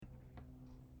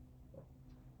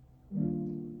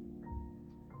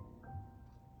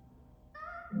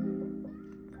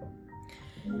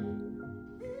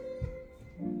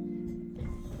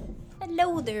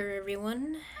Hello there,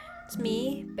 everyone. It's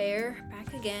me, Bear,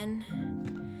 back again.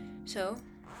 So,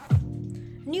 a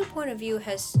new point of view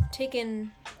has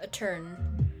taken a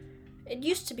turn. It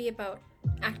used to be about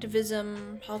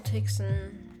activism, politics,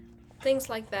 and things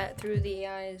like that through the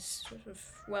eyes of,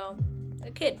 well,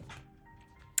 a kid.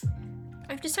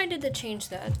 I've decided to change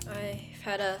that. I've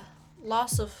had a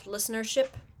loss of listenership,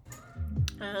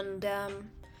 and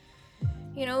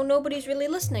nobody's really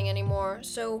listening anymore.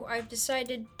 So I've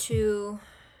decided to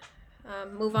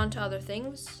move on to other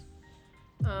things.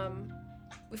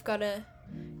 We've got a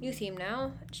new theme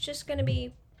now. It's just gonna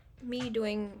be me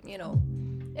doing,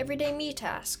 everyday me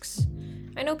tasks.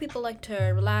 I know people like to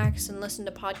relax and listen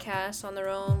to podcasts on their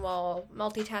own while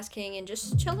multitasking and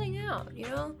just chilling out,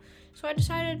 So I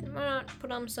decided why not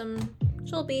put on some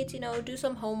chill beats, do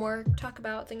some homework, talk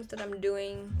about things that I'm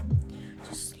doing,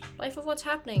 just life of what's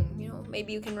happening,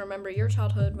 Maybe you can remember your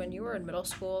childhood when you were in middle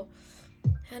school.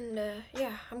 And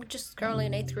I'm just currently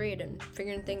in 8th grade and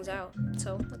figuring things out.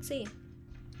 So let's see.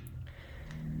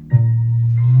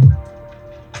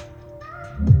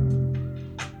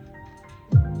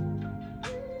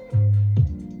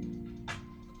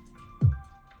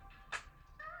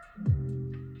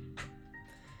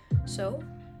 So,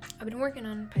 I've been working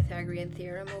on Pythagorean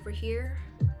Theorem over here.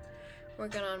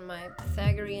 Working on my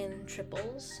Pythagorean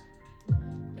triples.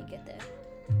 Let me get the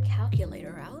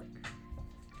calculator out.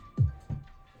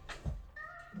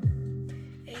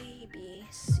 A, B,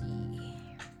 C.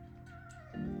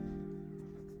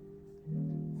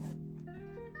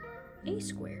 A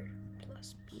squared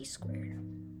plus B squared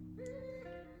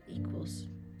equals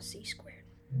C squared.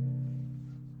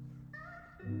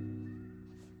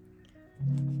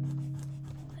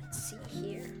 Let's see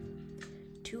here.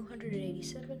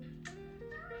 287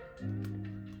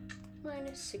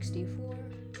 minus 64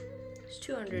 is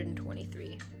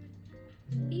 223.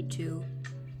 B2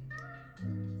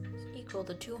 is equal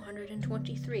to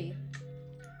 223.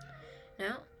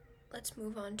 Now, let's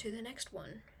move on to the next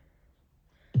one.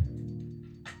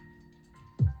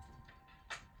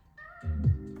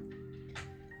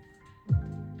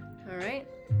 Alright,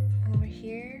 over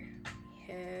here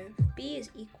we have B2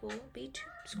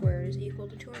 squared is equal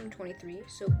to 223,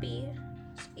 so B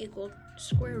is equal to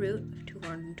square root of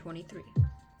 223.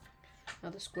 Now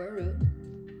the square root of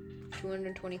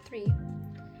 223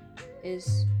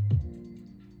 is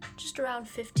just around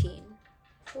 15,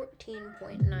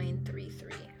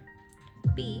 14.933.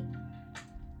 B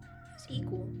is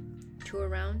equal to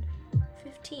around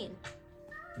 15.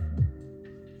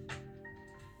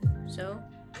 So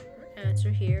our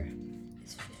answer here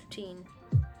is 15.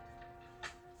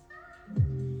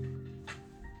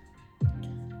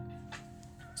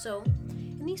 So,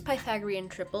 in these Pythagorean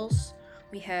triples,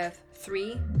 we have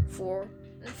 3, 4,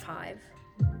 and 5,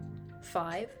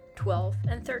 5, 12,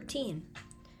 and 13.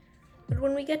 But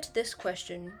when we get to this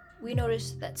question, we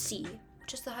notice that C,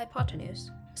 which is the hypotenuse,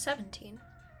 is 17.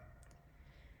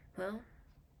 Well,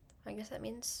 I guess that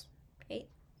means 8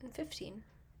 and 15.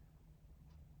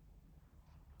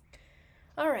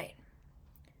 Alright,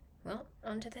 well,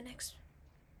 on to the next.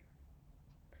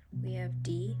 We have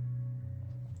D,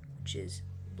 which is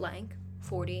blank,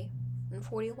 40, and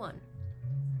 41.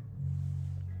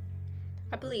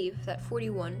 I believe that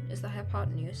 41 is the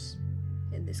hypotenuse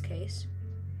in this case.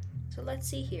 So let's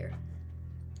see here.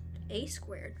 A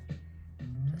squared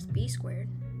plus B squared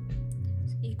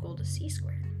is equal to C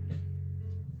squared.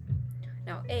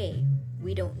 Now A,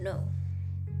 we don't know.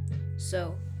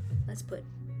 So let's put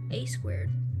A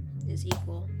squared is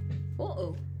equal,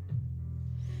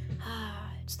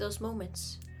 it's those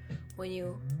moments when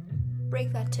you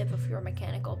break that tip of your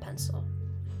mechanical pencil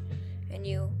and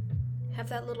you have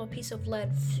that little piece of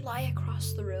lead fly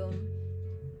across the room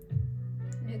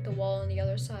and hit the wall on the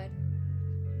other side.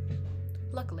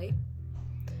 Luckily,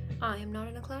 I am not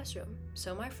in a classroom,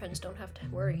 so my friends don't have to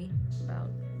worry about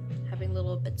having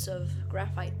little bits of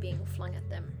graphite being flung at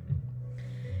them.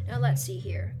 Now let's see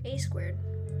here. A squared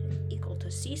is equal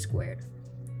to C squared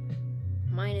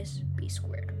minus B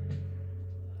squared.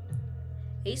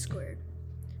 A squared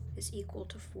is equal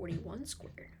to 41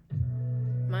 squared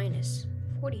minus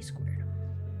 40 squared.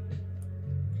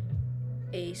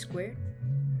 A squared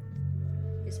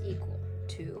is equal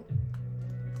to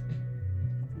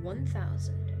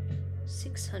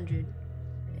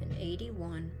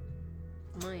 1,681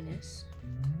 minus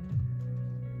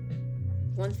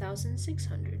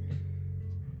 1,600.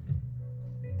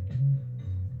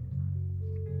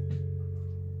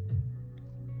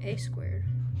 A squared,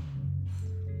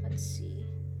 let's see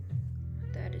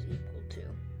what that is equal to.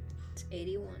 It's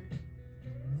 81.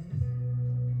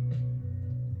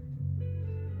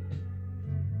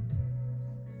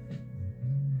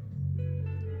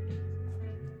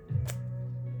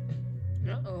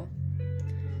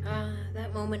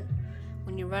 that moment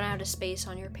when you run out of space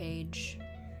on your page.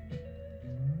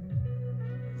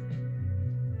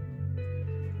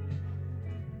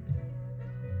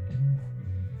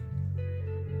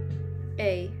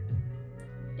 A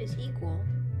is equal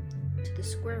to the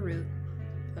square root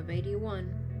of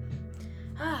 81.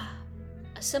 A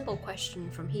simple question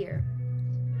from here.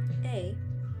 A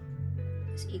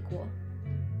is equal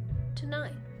to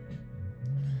 9.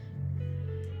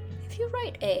 If you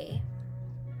write A,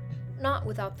 not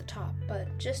without the top, but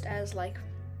just as like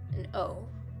an O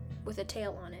with a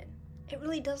tail on it, it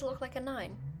really does look like a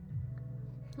 9.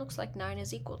 Looks like 9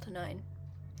 is equal to 9.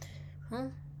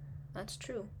 Well, that's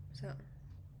true. So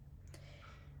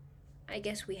I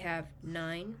guess we have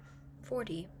 9,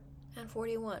 40, and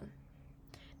 41.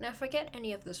 Now if I get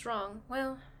any of this wrong,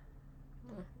 well,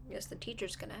 I guess the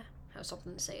teacher's gonna have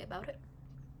something to say about it.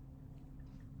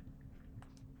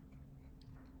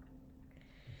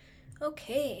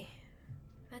 Okay,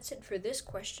 that's it for this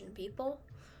question, people.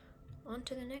 On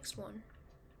to the next one.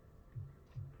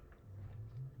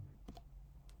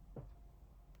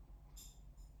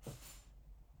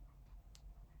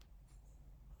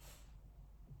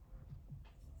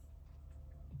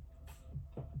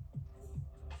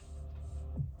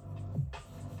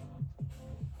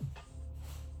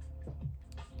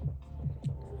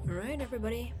 Alright,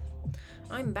 everybody,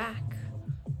 I'm back.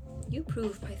 You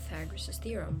prove Pythagoras'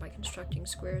 theorem by constructing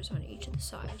squares on each of the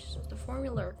sides. Does the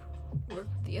formula work with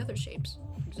the other shapes?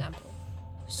 For example,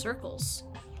 circles.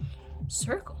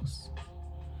 Circles?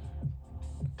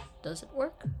 Does it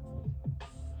work?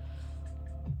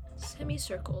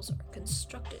 Semicircles are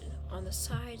constructed on the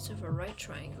sides of a right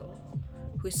triangle,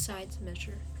 whose sides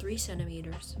measure 3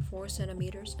 centimeters, 4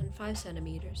 centimeters, and 5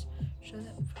 centimeters, show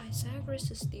that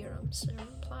Pythagoras' theorem still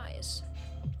applies.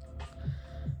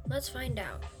 Let's find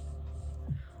out.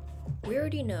 We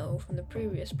already know from the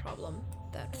previous problem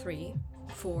that 3,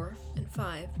 4, and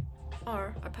 5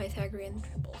 are a Pythagorean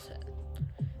triple set.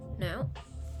 Now,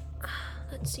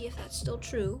 let's see if that's still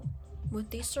true with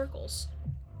these circles.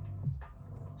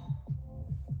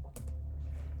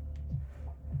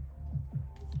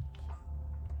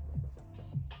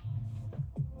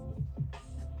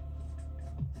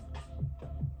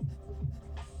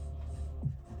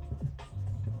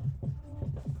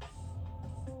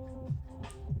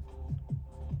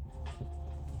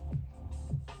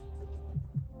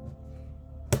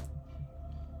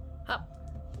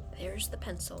 There's the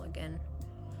pencil again.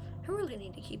 I really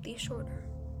need to keep these shorter.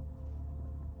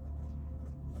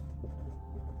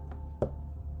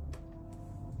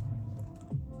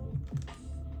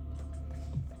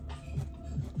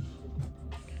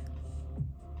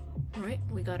 Alright,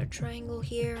 we got a triangle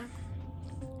here.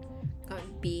 Got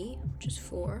B, which is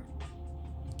 4.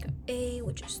 Got A,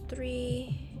 which is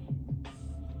 3.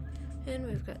 And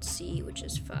we've got C, which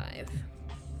is 5.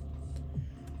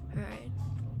 Alright,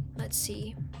 let's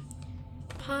see.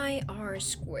 Pi r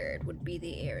squared would be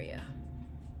the area.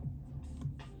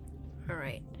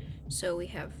 Alright, so we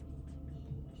have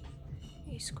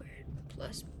a squared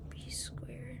plus b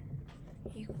squared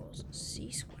equals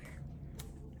c squared.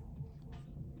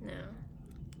 Now,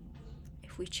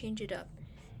 if we change it up,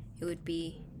 it would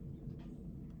be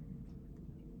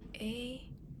a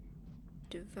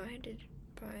divided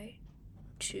by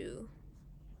 2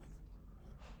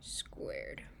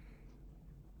 squared.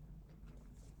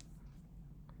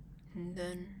 And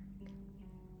then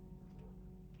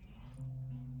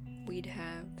we'd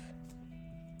have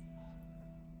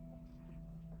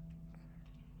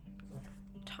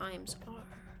times r.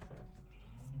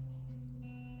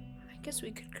 I guess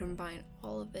we could combine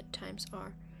all of it times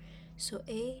r. So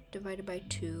a divided by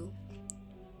 2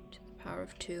 to the power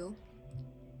of 2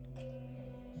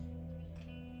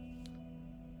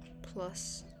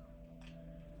 plus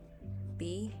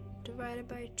b divided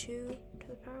by 2 to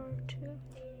the power of 2.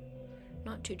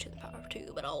 Not 2 to the power of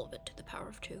 2, but all of it to the power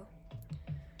of 2.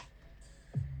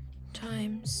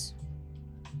 Times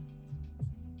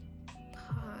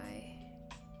pi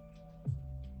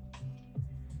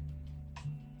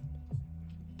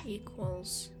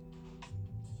equals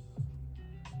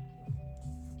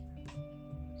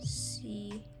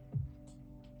c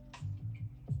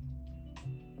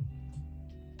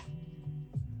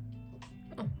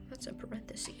that's in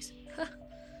parentheses.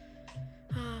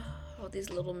 All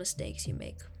these little mistakes you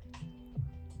make. I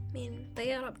mean, they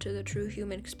add up to the true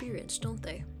human experience, don't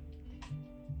they?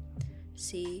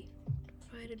 C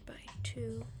divided by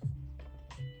 2,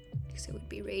 because it would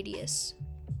be radius,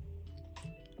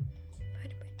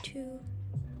 divided by 2,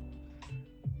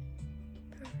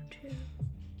 power 2,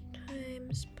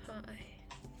 times pi.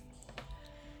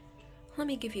 Let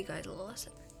me give you guys a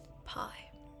lesson. Pi.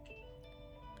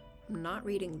 I'm not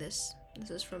reading this.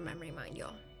 This is from memory, mind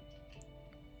y'all.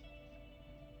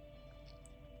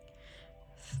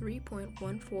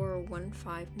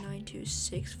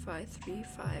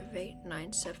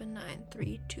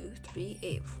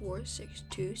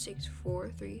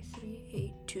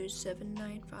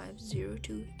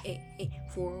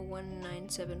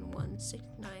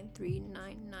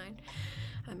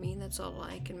 I mean, that's all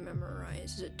I can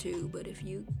memorize it too, but if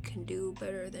you can do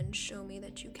better, then show me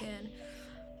that you can.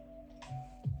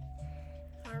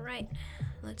 Alright,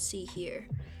 let's see here.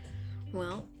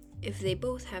 Well, if they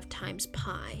both have times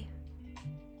pi,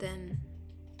 then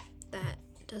that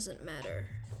doesn't matter.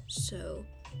 So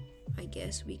I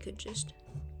guess we could just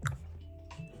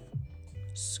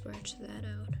scratch that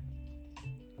out.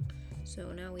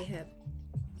 So now we have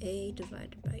a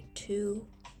divided by 2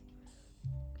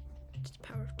 to the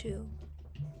power of 2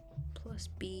 plus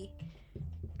b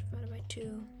divided by 2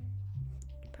 to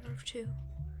the power of 2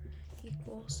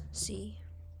 equals c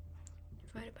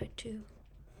divided by 2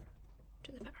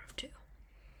 to the power of 2.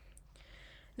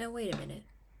 Now wait a minute.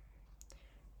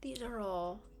 These are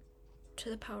all to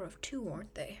the power of 2,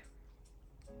 aren't they?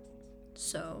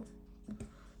 So,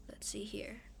 let's see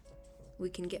here. We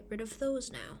can get rid of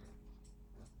those now.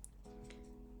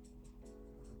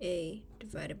 A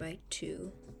divided by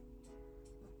 2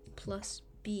 plus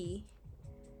b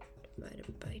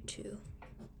divided by 2.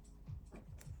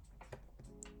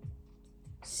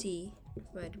 C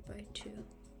divided by 2.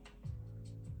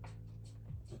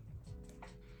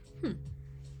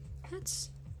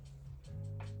 That's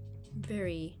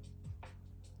very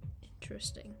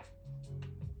interesting.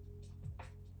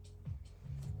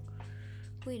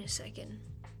 Wait a second.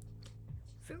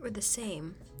 If it were the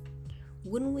same,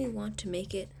 wouldn't we want to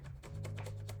make it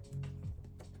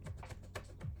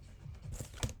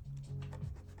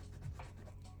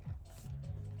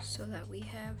so that we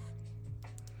have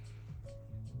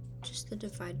just the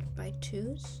divided by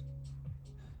 2's?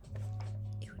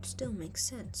 It would still make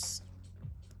sense.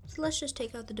 So let's just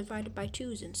take out the divided by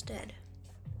 2's instead.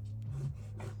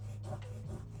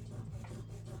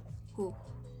 Ooh,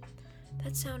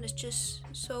 that sound is just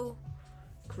so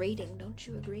grating, don't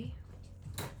you agree?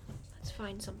 Let's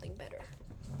find something better.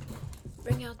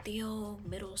 Bring out the old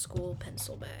middle school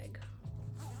pencil bag.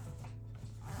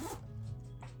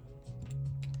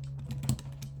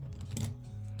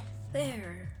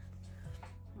 There,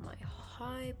 my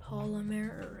high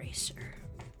polymer eraser.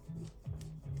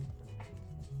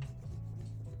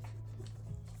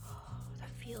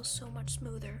 Feels so much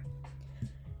smoother.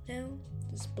 Now,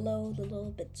 just blow the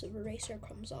little bits of eraser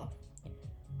crumbs off.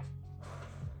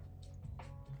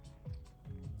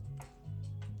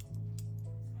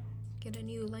 Get a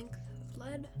new length of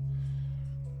lead.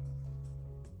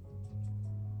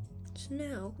 So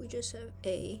now we just have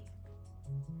a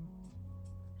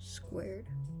squared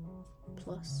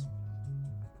plus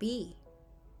b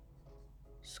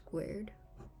squared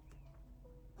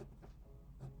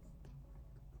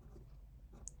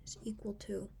is equal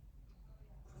to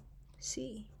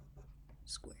c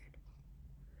squared.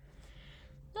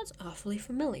 That's awfully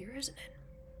familiar, isn't it?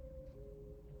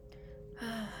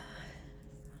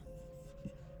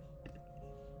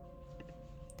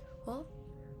 Well,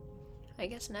 I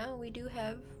guess now we do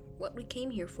have what we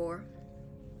came here for.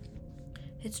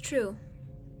 It's true.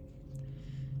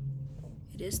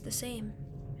 It is the same.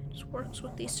 It just works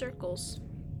with these circles.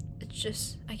 It's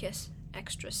just, I guess,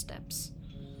 extra steps.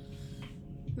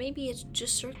 Maybe it's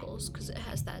just circles because it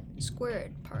has that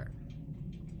squared part.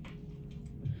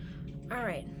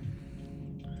 Alright,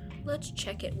 let's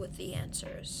check it with the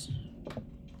answers.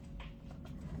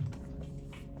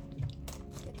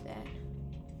 Get that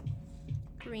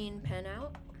green pen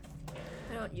out.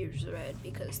 I don't use red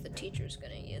because the teacher's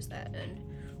gonna use that, and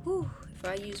whew, if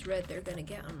I use red, they're gonna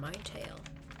get on my tail.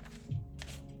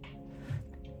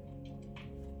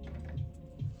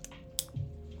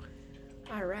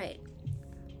 Alright.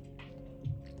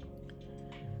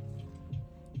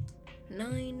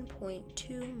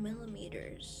 9.2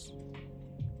 millimeters.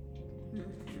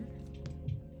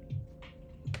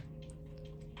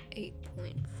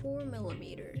 8.4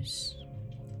 millimeters.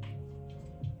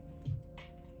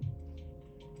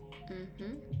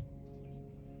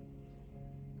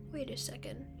 Wait a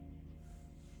second.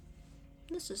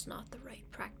 This is not the right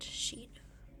practice sheet.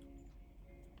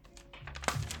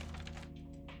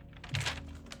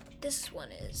 This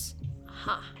one is.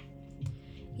 Aha.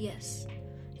 Yes,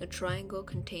 the triangle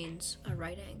contains a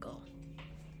right angle.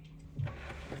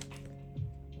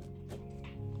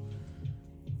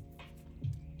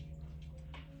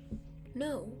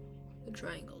 No, the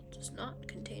triangle does not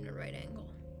contain a right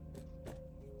angle.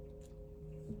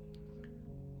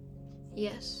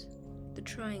 Yes, the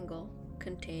triangle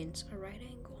contains a right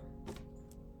angle.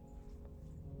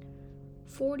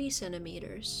 40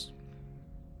 centimeters.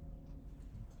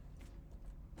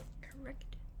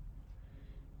 Correct.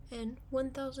 And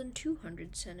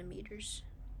 1,200 centimeters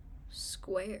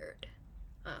squared.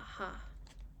 Aha.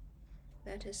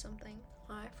 That is something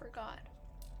I forgot.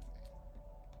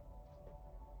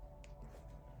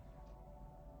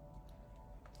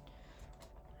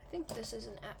 I think this is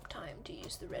an apt time to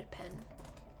use the red pen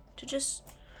to just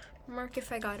mark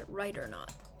if I got it right or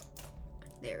not.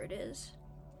 There it is.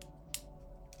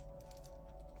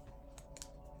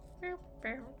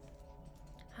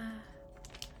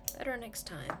 Better next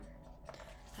time.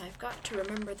 I've got to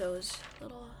remember those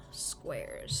little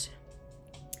squares.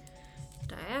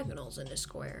 Diagonals in a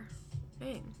square.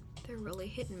 Dang, they're really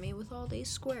hitting me with all these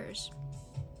squares.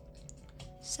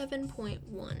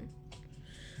 7.1.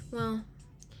 Well,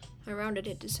 I rounded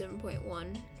it to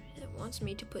 7.1. It wants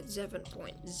me to put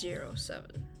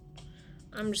 7.07.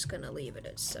 I'm just gonna leave it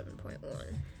at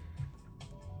 7.1.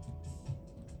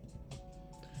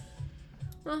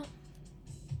 Well,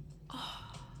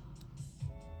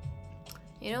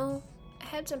 you know, I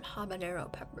had some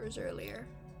habanero peppers earlier.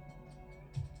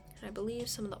 And I believe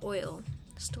some of the oil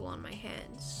is still on my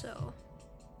hands, so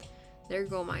there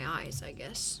go my eyes, I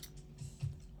guess.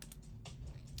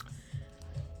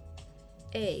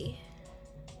 A,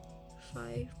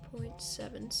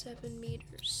 5.77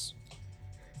 meters.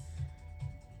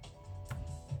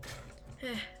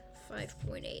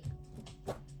 5.8.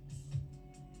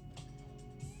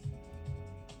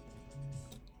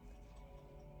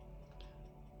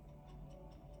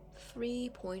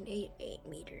 .88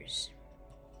 meters.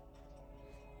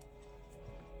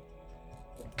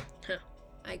 Huh,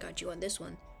 I got you on this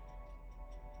one.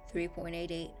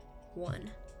 3.881.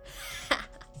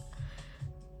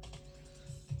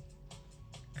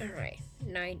 Alright,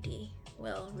 90.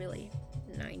 Well, really,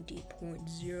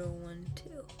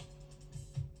 90.012.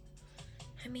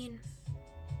 I mean,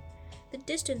 the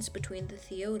distance between the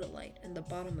theodolite and the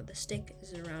bottom of the stick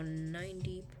is around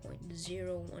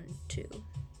 90.012.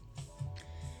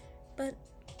 But,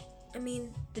 I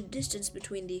mean, the distance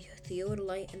between the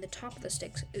theodolite and the top of the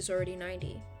sticks is already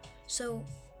 90. So,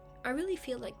 I really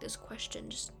feel like this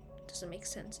question just doesn't make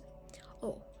sense.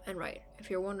 Oh, and right, if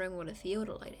you're wondering what a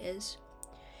theodolite is,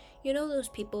 you know those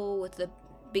people with the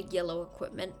big yellow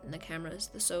equipment and the cameras,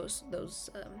 those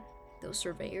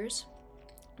surveyors?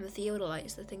 The theodolite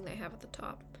is the thing they have at the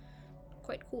top.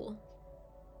 Quite cool.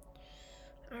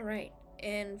 Alright,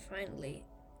 and finally,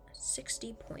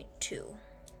 60.2.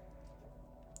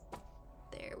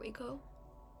 There we go.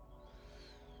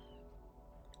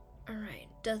 Alright,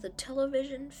 does the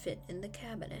television fit in the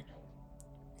cabinet?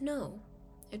 No,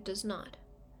 it does not.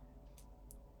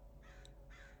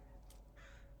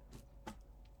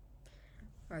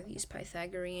 Are these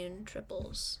Pythagorean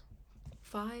triples?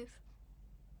 5,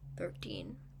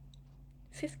 13,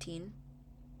 15,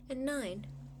 and 9.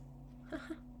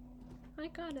 Haha, I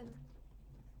got him.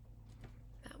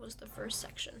 That was the first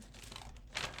section.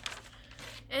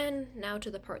 And now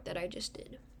to the part that I just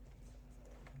did.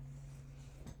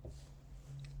 It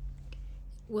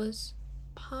was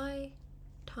pi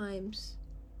times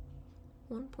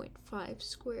 1.5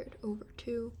 squared over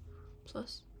 2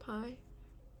 plus pi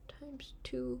times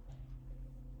 2.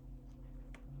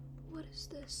 What is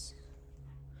this?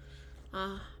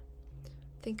 I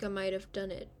think I might have done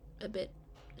it a bit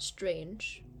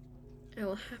strange. I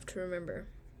will have to remember.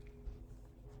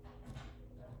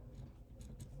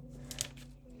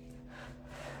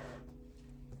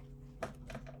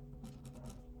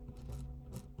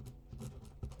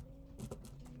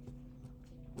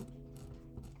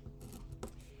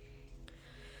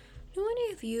 Do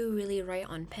any of you really write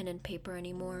on pen and paper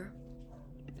anymore?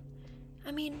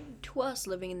 I mean, to us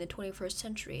living in the 21st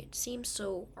century, it seems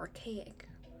so archaic.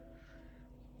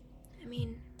 I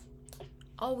mean,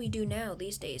 all we do now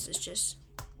these days is just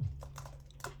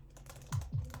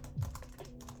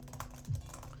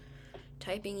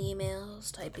typing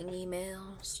emails,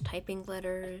 typing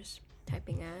letters,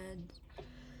 typing ads.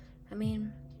 I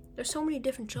mean, there's so many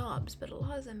different jobs, but a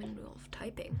lot of them involve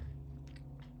typing.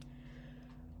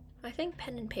 I think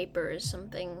pen and paper is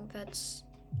something that's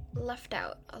left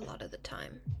out a lot of the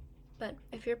time, but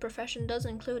if your profession does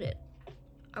include it,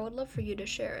 I would love for you to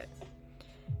share it.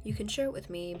 You can share it with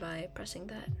me by pressing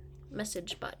that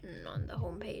message button on the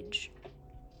homepage.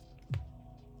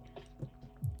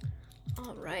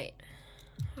 Alright,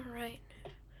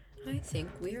 I think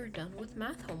we are done with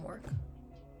math homework.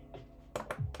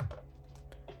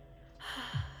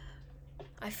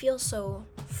 I feel so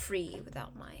free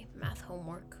without my math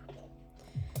homework.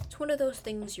 It's one of those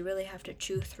things you really have to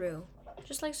chew through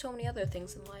just like so many other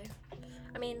things in life.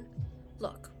 I mean,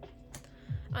 look,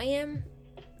 I am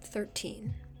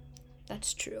 13.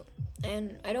 That's true.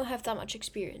 And I don't have that much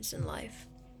experience in life.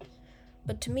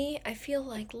 But to me, I feel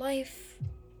like life,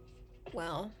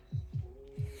 well,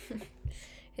 it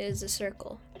is a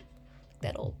circle.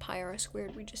 That old pi r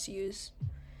squared we just use.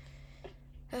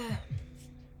 It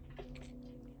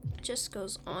just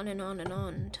goes on and on and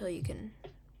on until you can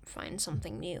find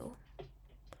something new.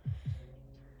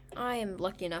 I am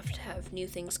lucky enough to have new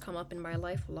things come up in my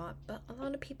life a lot, but a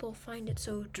lot of people find it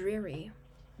so dreary.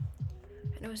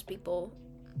 I know people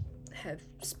have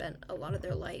spent a lot of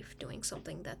their life doing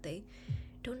something that they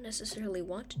don't necessarily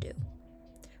want to do.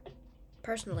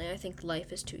 Personally, I think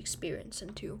life is to experience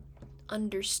and to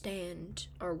understand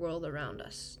our world around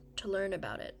us, to learn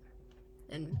about it,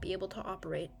 and be able to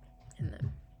operate in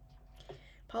them.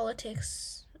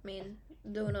 Politics,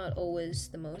 though not always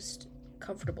the most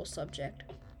comfortable subject,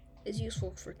 is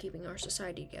useful for keeping our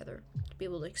society together, to be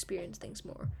able to experience things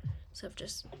more, instead of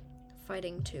just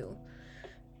fighting to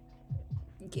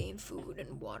gain food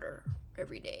and water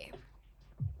every day.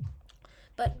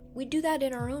 But we do that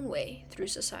in our own way through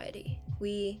society.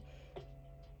 We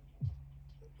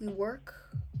work,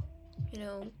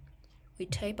 we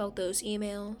type out those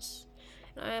emails,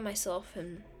 and I myself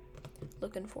am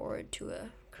looking forward to a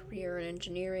career in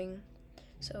engineering,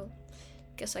 so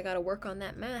guess I gotta work on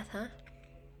that math, huh?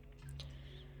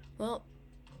 Well,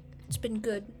 it's been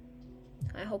good.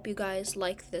 I hope you guys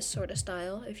like this sort of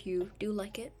style. If you do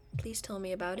like it, please tell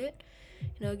me about it.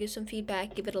 Give some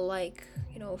feedback, give it a like,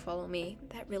 follow me.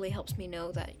 That really helps me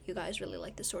know that you guys really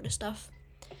like this sort of stuff.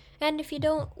 And if you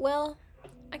don't, well,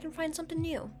 I can find something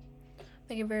new.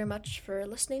 Thank you very much for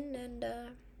listening, and I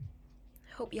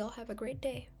hope y'all have a great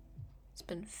day. It's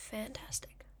been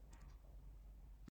fantastic.